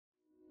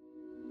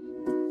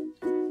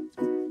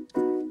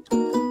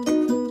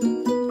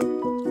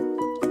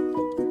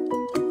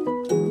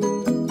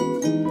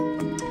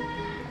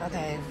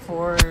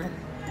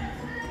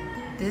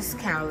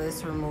face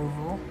callus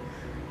removal.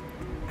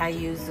 I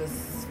use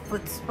this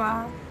foot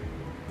spa,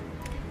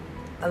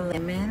 a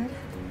lemon,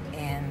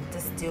 and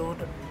distilled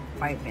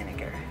white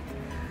vinegar,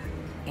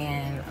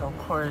 and of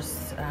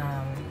course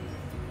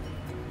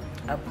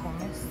a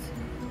pumice.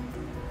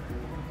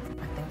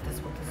 I think that's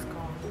what this is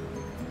called.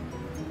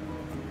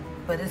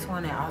 But this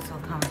one, it also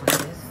comes with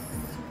this.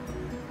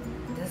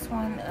 This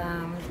one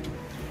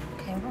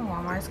came from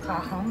Walmart. It's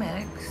called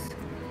Homedics.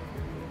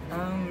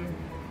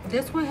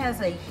 This one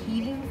has a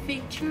heating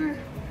feature.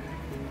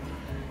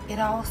 It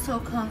also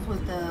comes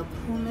with a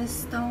pumice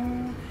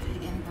stone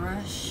and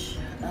brush,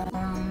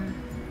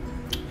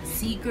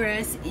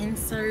 seagrass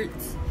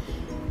inserts,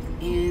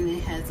 and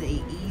it has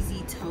a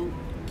easy tote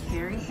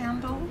carry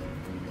handle,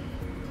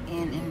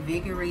 and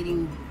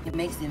it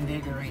makes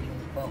invigorating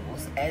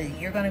bubbles.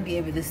 You're gonna be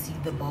able to see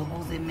the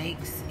bubbles it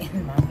makes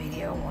in my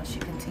video once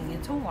you continue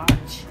to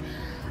watch.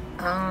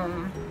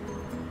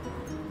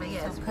 But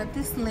yeah, so cut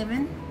this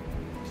lemon.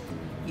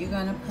 You're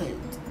gonna put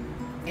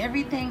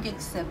everything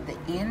except the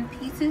end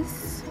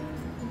pieces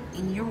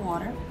in your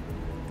water.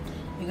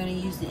 You're gonna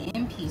use the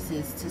end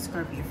pieces to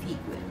scrub your feet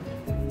with.